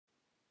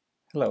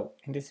Hello,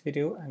 in this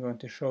video I'm going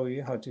to show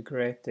you how to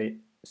create the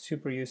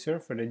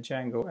superuser for the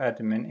Django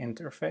admin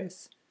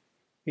interface.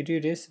 We do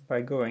this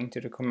by going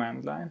to the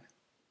command line.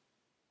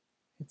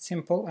 It's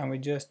simple and we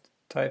just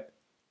type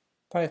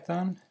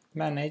Python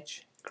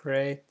manage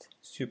create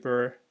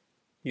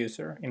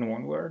superuser in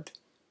one word.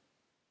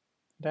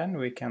 Then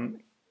we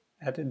can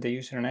add the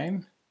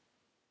username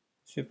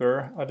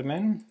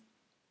superadmin.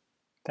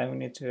 Then we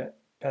need to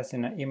pass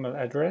in an email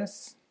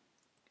address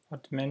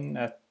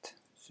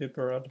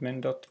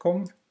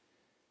admin@superadmin.com,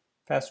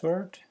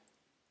 password,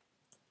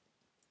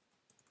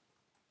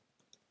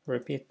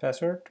 repeat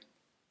password,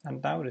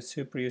 and now the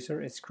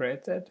superuser is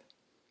created.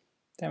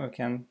 Then we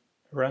can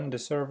run the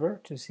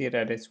server to see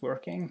that it's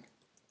working.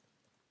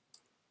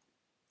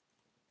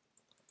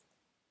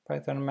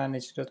 Python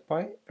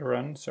manage.py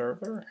run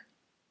server.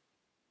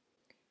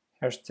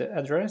 Here's the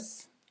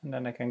address, and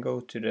then I can go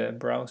to the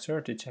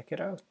browser to check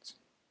it out.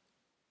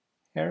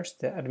 Here's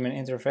the admin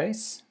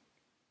interface,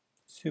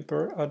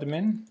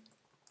 superadmin,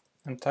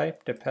 and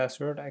type the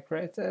password I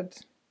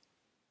created.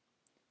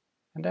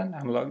 And then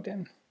I'm logged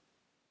in.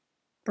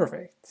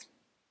 Perfect.